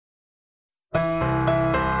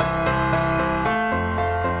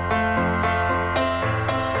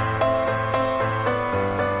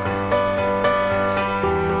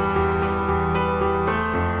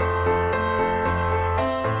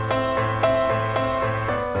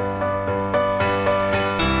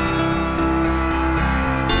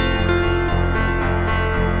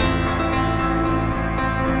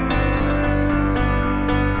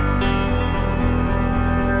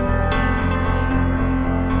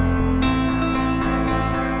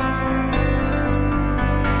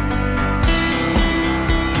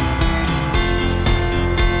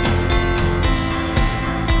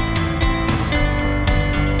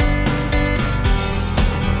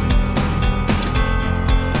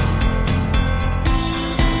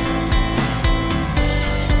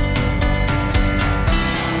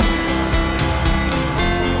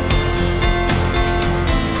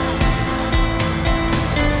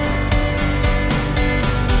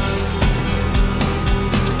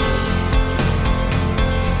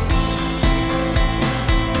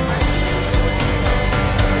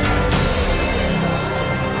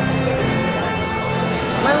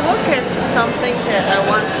that I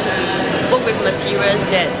want to work with materials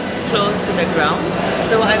that's close to the ground.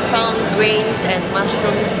 So I found grains and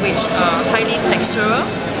mushrooms which are highly textural,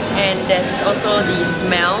 and there's also the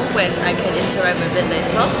smell when I can interact with it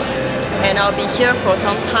later. And I'll be here for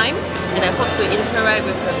some time, and I hope to interact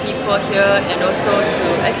with the people here and also to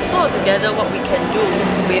explore together what we can do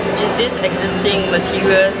with these existing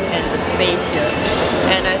materials and the space here.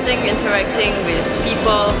 And I think interacting with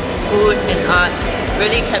people, food and art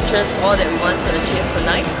really captures all that we want to achieve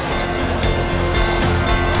tonight.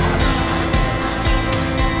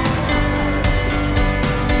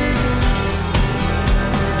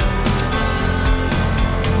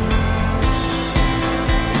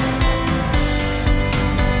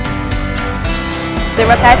 The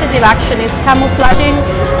repetitive action is camouflaging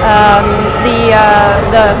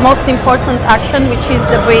the most important action, which is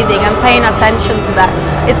the breathing, and paying attention to that.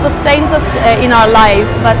 It sustains us in our lives,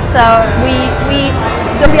 but we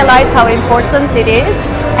don't realize how important it is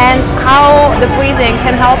and how the breathing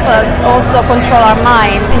can help us also control our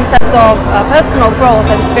mind in terms of personal growth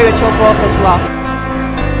and spiritual growth as well.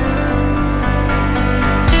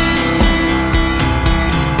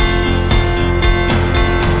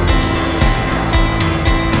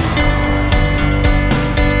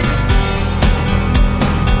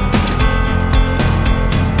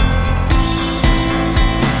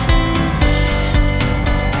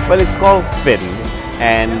 Well, it's called fin,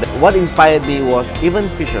 and what inspired me was even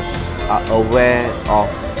fishes are aware of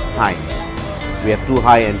time. We have too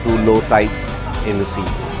high and too low tides in the sea.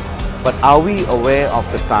 But are we aware of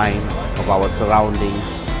the time, of our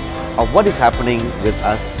surroundings, of what is happening with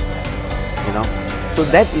us, you know? So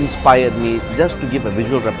that inspired me just to give a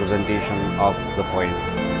visual representation of the poem.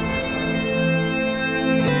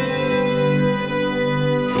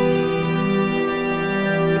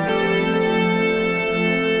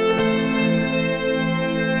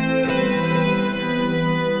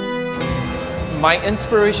 My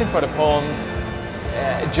inspiration for the poems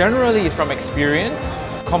generally is from experience,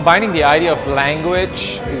 combining the idea of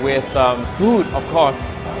language with food, of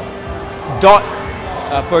course. Dot,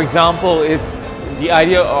 for example, is the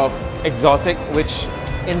idea of exotic, which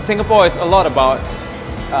in Singapore is a lot about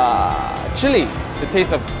chili, the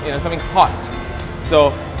taste of something hot.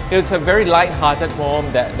 So it's a very light-hearted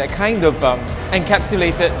poem that kind of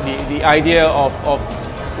encapsulated the idea of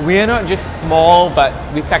we are not just small, but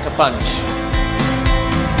we pack a punch.